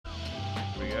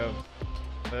go.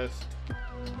 First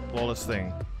flawless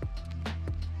thing.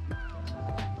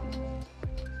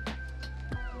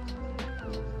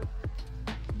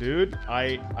 Dude,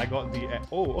 I got the...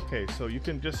 Oh, okay, so you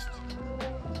can just...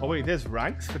 Oh wait, there's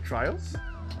ranks for trials?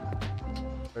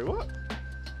 Wait, what?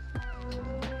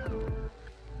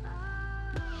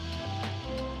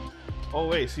 Oh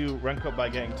wait, so you rank up by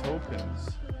getting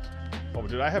tokens. Oh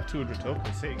dude, I have 200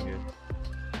 tokens sitting here.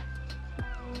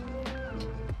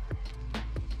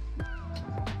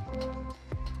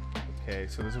 Okay,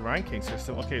 so there's a ranking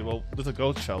system. Okay, well, there's a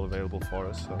gold shell available for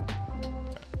us, so...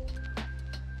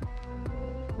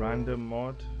 Random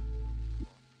mod.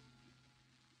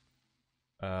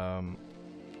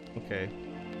 Okay.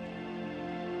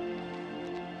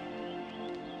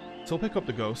 So we'll pick up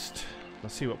the ghost.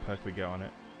 Let's see what perk we get on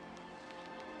it.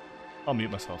 I'll mute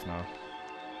myself now.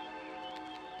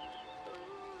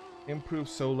 Improve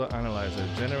solar analyzer.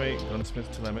 Generate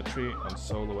gunsmith telemetry on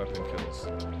solar weapon kills.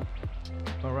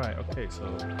 Alright, okay, so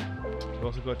we've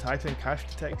also got Titan cache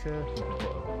detector. We can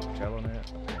put a gel on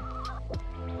it. Okay.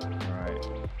 Alright.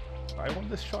 I want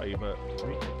this shotty, but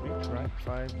reach rank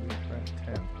 5, reach rank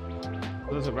 10.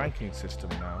 So there's a ranking system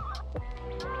now.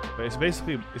 But it's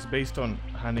based on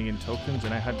handing in tokens,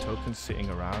 and I had tokens sitting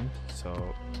around,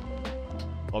 so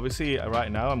obviously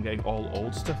right now I'm getting all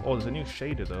old stuff. Oh, there's a new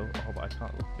shader though. Oh, but I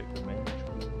can't pick the main.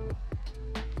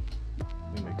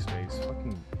 Let me make space.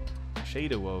 Fucking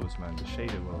shader woes, man. The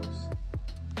shader woes.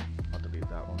 I'll delete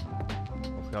that one.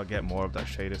 Hopefully I'll get more of that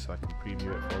shader so I can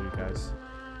preview it for you guys.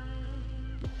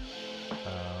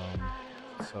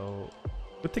 So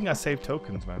good thing I saved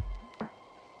tokens, man.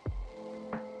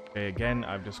 Okay, again,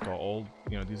 I've just got old,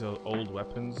 you know, these are old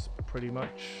weapons pretty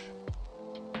much.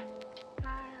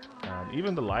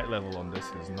 Even the light level on this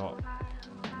is not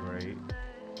great.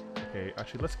 Okay,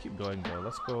 actually let's keep going though.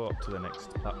 Let's go up to the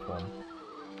next platform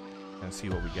and see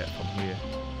what we get from here.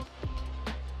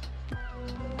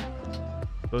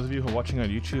 Those of you who are watching on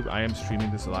YouTube, I am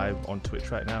streaming this live on Twitch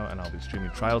right now, and I'll be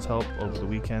streaming Trials Help over the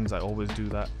weekends. I always do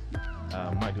that.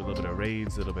 Might do a little bit of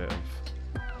raids, a little bit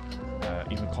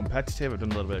of even competitive. I've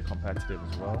done a little bit of competitive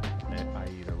as well,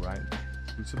 i.e. the rank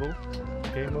crucible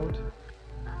game mode.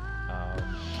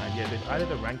 And yeah, they've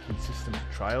added a ranking system to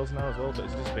Trials now as well, but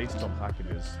it's just based on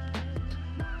packages.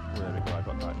 Oh, there we go, I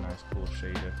got that nice cool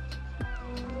shader.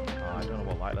 I don't know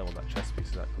what light level that chest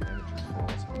piece is actually images for,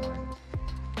 that's annoying.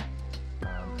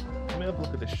 Let me have a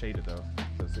look at this shader though,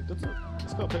 because it does look,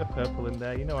 it's got a bit of purple in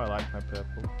there. You know I like my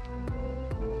purple.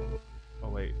 Oh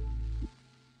wait,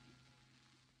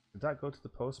 did that go to the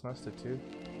postmaster too?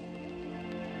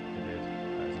 It did.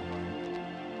 That is annoying.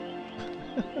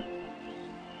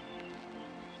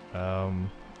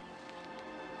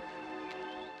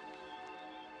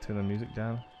 Turn the music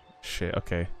down. Shit.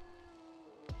 Okay.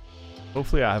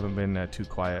 Hopefully I haven't been too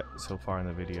quiet so far in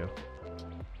the video.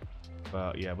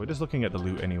 But yeah, we're just looking at the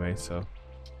loot anyway, so.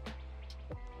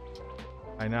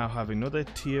 I now have another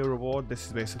tier reward. This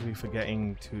is basically for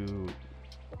getting to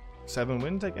 7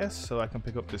 wins, I guess. So I can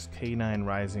pick up this K9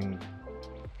 Rising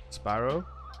Sparrow.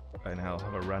 And I'll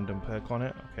have a random perk on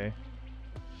it. Okay.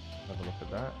 Have a look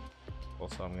at that.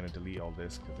 Also, I'm going to delete all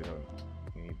this because we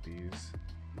don't need these.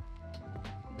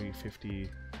 350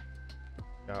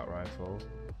 scout rifle.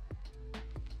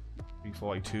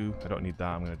 342. I don't need that.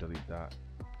 I'm going to delete that.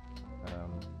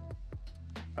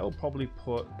 I will probably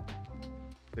put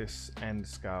this end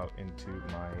scout into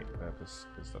my purpose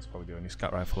because that's probably the only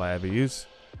scout rifle I ever use.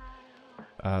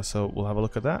 So we'll have a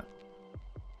look at that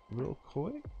real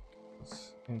quick.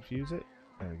 Let's infuse it.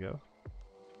 There we go.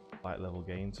 Light level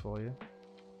gains for you.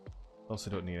 Also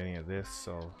don't need any of this,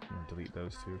 so I'm gonna delete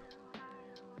those two.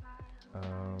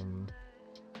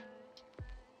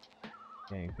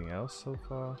 Anything else so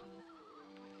far?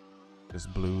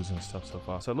 Just blues and stuff so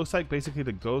far. So it looks like basically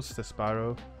the Ghost, the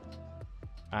Sparrow,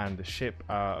 and the ship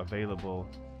are available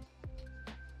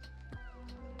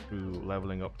through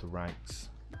leveling up the ranks.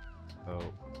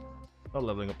 So not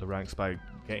leveling up the ranks by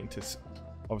getting to,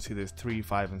 obviously there's 3,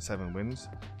 5, and 7 wins.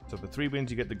 So for 3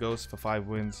 wins you get the Ghost, for 5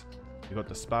 wins you got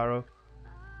the Sparrow.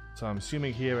 So I'm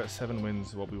assuming here at 7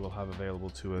 wins what we will have available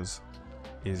to us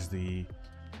is the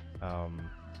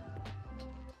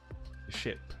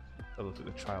ship. A look at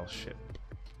the trial ship.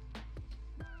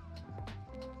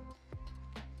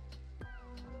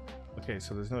 Okay,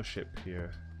 so there's no ship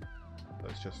here.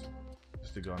 That's just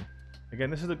a gun. Again,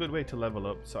 this is a good way to level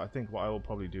up, so I think what I will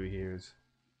probably do here is...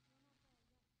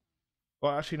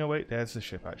 Well, actually, no, wait, there's the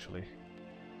ship, actually.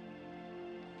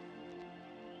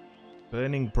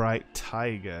 Burning Bright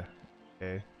Tiger.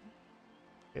 Okay.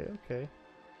 Okay, okay.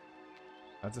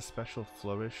 Adds a special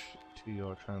flourish to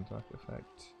your transact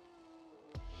effect.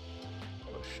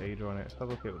 shader on it. Let's have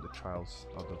a look at the trials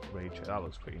of the rage. That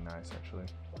looks pretty nice actually.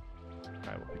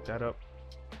 Alright, we'll pick that up.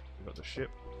 We got the ship.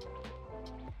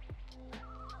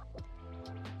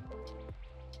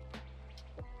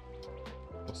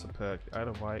 What's the perk? Add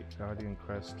a white guardian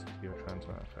crest to your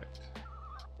transfer effect.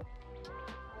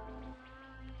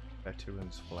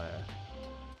 Veteran's flare.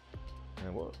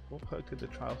 And what perk did the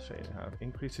trial shader have?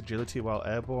 Increased agility while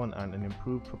airborne and an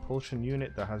improved propulsion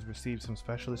unit that has received some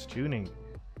specialist tuning.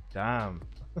 Damn.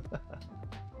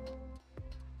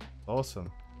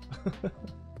 Awesome.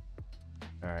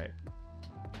 Alright.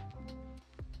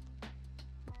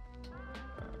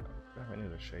 Do I have any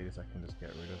of the shaders I can just get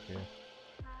rid of here?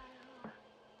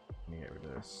 Let me get rid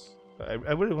of this. But I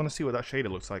really want to see what that shader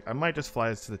looks like. I might just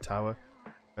fly us to the tower,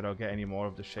 but I'll get any more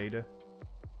of the shader.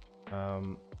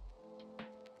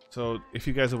 So if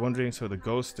you guys are wondering, so the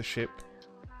Ghost, the ship,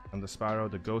 and the Sparrow,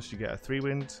 the Ghost you get at 3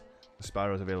 wins, the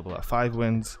Sparrow is available at 5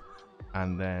 wins,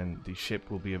 and then the ship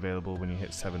will be available when you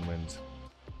hit 7 wins.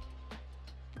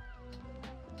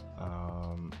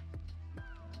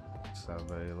 Let's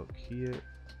have a look here.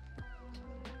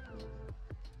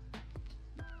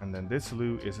 And then this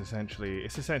loot is essentially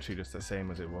just the same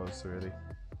as it was, really.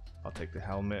 I'll take the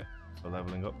helmet for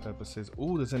leveling up purposes.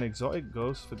 Oh, there's an exotic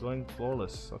ghost for going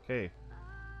flawless. Okay.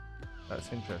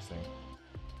 That's interesting.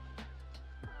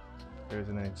 There is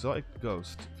an exotic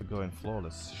ghost for going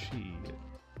flawless. Shit.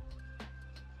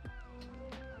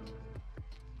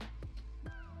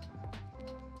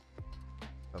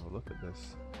 Have a look at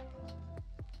this.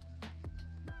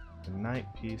 The Night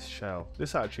Piece Shell.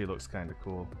 This actually looks kind of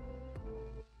cool.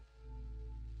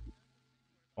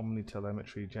 Omni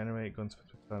telemetry. Generate gunsmith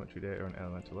telemetry data and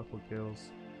elemental weapon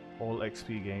kills. All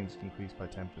XP gains increased by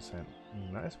 10%.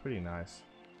 That is pretty nice.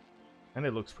 And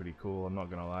it looks pretty cool, I'm not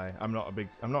gonna lie. I'm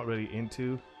not really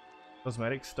into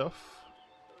cosmetic stuff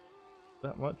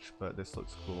that much, but this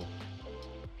looks cool.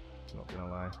 I'm not gonna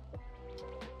lie.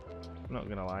 I'm not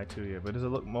gonna lie to you, but does it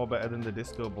look more better than the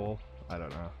disco ball? I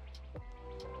don't know.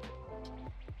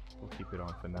 We'll keep it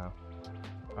on for now.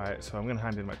 Alright, so I'm gonna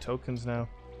hand in my tokens now.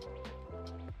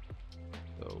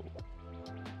 So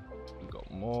we've got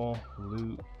more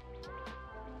loot.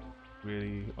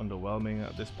 Really underwhelming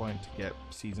at this point to get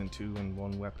season 2 and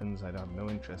 1 weapons. I have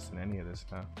no interest in any of this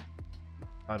now.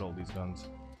 I had all these guns.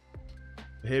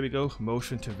 But here we go,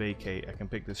 motion to vacate. I can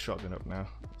pick this shotgun up now.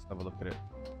 Let's have a look at it.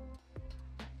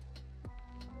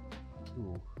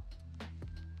 Ooh.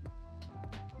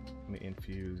 Let me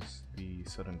infuse the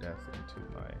sudden death into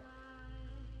my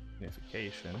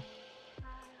unification.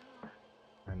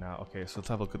 And now, okay, so let's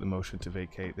have a look at the motion to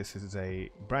vacate. This is a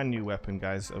brand new weapon,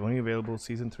 guys. Only available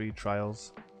season 3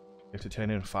 trials. You have to turn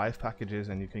in 5 packages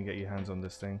and you can get your hands on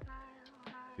this thing.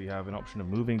 So you have an option of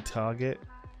moving target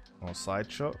or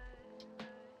slide shot.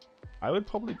 I would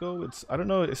probably go with, I don't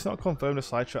know, it's not confirmed if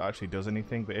slide shot actually does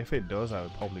anything, but if it does, I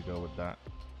would probably go with that.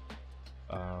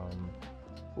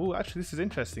 Oh, actually this is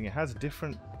interesting. It has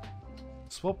different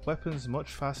swap weapons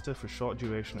much faster for short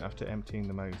duration after emptying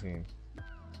the magazine.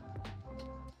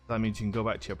 That means you can go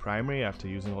back to your primary after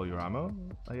using all your ammo,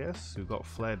 I guess. We've got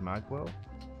flared magwell.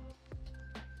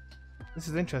 This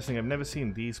is interesting. I've never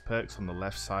seen these perks on the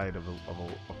left side of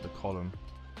the column.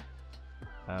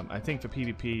 I think for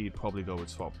PvP you'd probably go with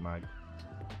swap mag.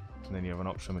 And then you have an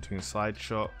option between slide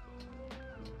shot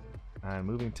and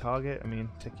moving target. I mean,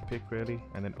 take your pick really.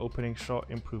 And then opening shot,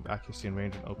 improve accuracy and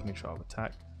range and opening shot of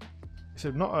attack.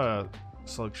 So not a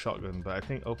slug shotgun, but I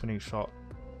think opening shot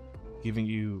giving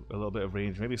you a little bit of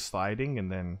range, maybe sliding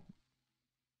and then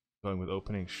going with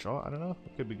opening shot. I don't know,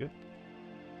 it could be good.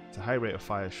 It's a high rate of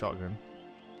fire shotgun.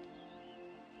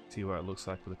 See what it looks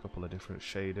like with a couple of different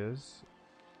shaders.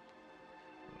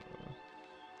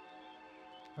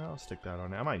 I'll stick that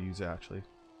on it. I might use it actually.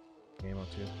 Game or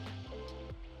two.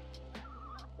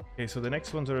 Okay, so the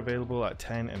next ones are available at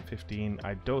 10 and 15.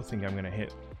 I don't think I'm going to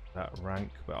hit that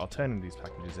rank, but I'll turn in these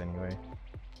packages anyway.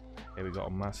 Okay, we got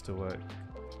a masterwork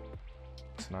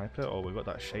sniper. Oh, we got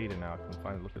that shader now. I can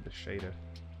finally look at the shader.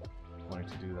 I wanted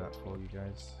to do that for you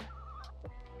guys.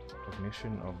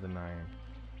 Cognition of the 9.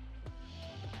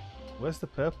 Where's the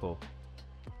purple?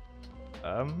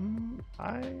 I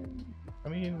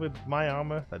mean, with my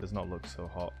armor, that does not look so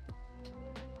hot.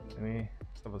 Let me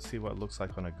see what it looks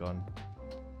like on a gun.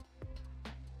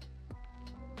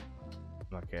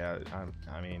 Okay,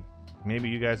 I mean, maybe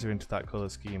you guys are into that color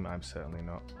scheme. I'm certainly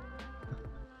not.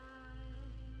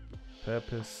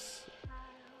 Purpose,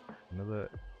 another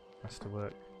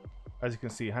masterwork. As you can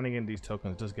see, handing in these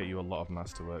tokens does get you a lot of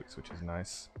masterworks, which is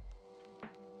nice.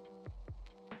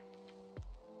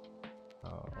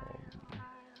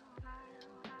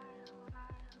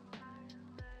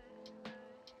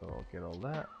 So I'll get all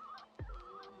that.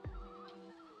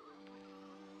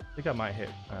 I think I might hit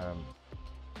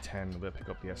 10 we'll pick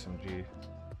up the SMG.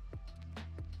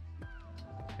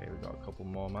 Okay, we got a couple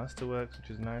more masterworks, which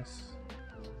is nice.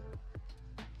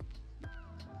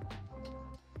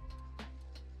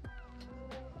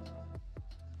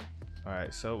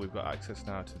 Alright, so we've got access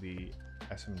now to the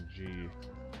SMG.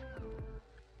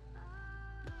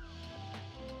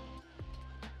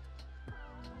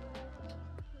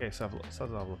 Okay, so let's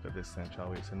have a look at this then, shall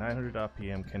we? So 900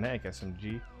 RPM kinetic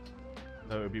SMG.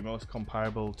 So it would be most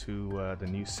comparable to the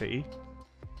new city.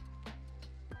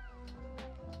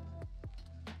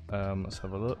 Let's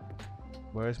have a look.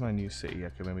 Where is my new city? I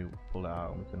can maybe pull it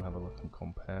out and we can have a look and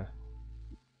compare.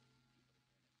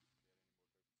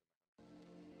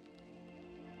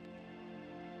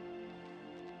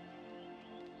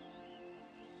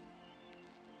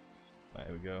 Right,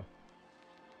 here we go.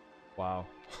 Wow.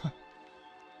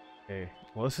 Okay,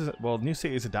 well this is, well, new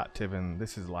city is adaptive and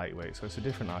this is lightweight, so it's a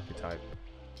different archetype.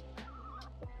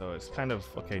 So it's kind of,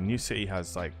 okay, new city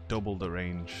has like double the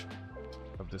range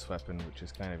of this weapon, which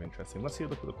is kind of interesting. Let's see a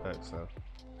look at the perks though.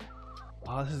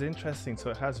 Oh, this is interesting. So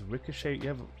it has ricochet.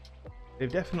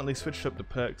 They've definitely switched up the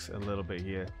perks a little bit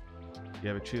here. You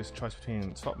have a choice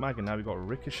between swap mag, and now we've got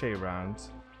ricochet rounds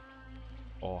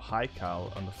or high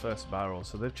cal on the first barrel.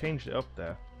 So they've changed it up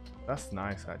there. That's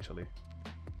nice actually.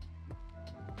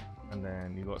 And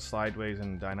then you got slideways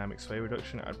and dynamic sway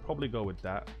reduction. I'd probably go with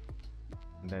that.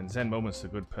 And then Zen Moment's a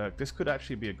good perk. This could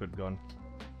actually be a good gun.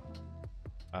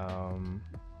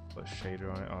 Put a shader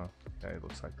on it. Oh, okay, it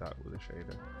looks like that with a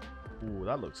shader. Ooh,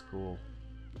 that looks cool.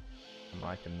 I'm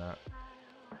liking that.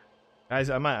 Guys,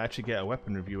 I might actually get a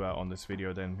weapon review out on this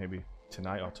video then, maybe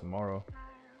tonight or tomorrow.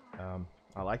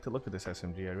 I like the look of this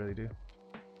SMG, I really do.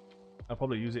 I'll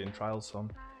probably use it in trials some.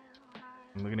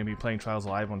 And we're going to be playing trials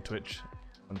live on Twitch,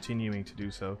 continuing to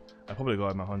do so. I'll probably go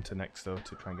with my hunter next though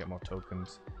to try and get more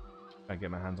tokens. Try and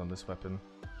get my hands on this weapon.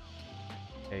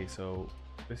 Okay, so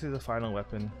this is the final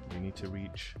weapon. You need to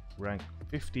reach rank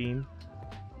 15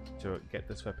 to get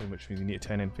this weapon, which means you need to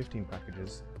turn in 15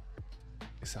 packages.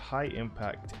 It's a high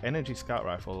impact energy scout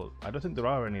rifle. I don't think there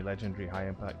are any legendary high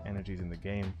impact energies in the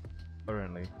game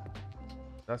currently.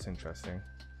 That's interesting.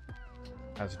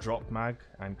 Has drop mag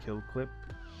and kill clip,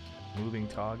 moving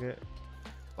target,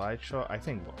 slide shot. I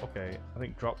think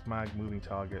drop mag, moving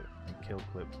target, and kill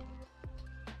clip.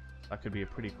 That could be a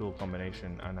pretty cool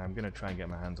combination, and I'm gonna try and get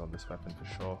my hands on this weapon for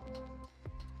sure.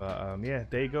 But yeah,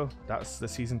 there you go. That's the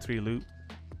season 3 loot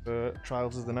for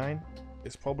Trials of the 9.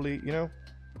 It's probably, you know,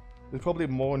 there's probably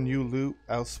more new loot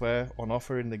elsewhere on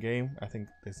offer in the game. I think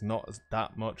there's not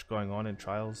that much going on in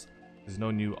Trials. There's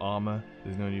no new armor.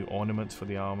 There's no new ornaments for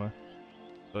the armor.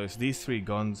 So it's these 3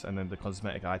 guns and then the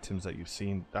cosmetic items that you've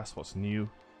seen. That's what's new.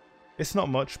 It's not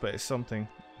much, but it's something.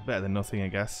 Better than nothing, I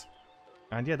guess.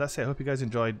 And yeah, that's it. I hope you guys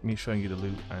enjoyed me showing you the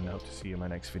loot, and I hope to see you in my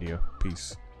next video.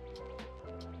 Peace.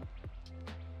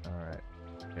 Alright.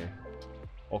 Okay.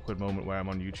 Awkward moment where I'm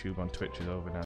on YouTube, on Twitch is over now.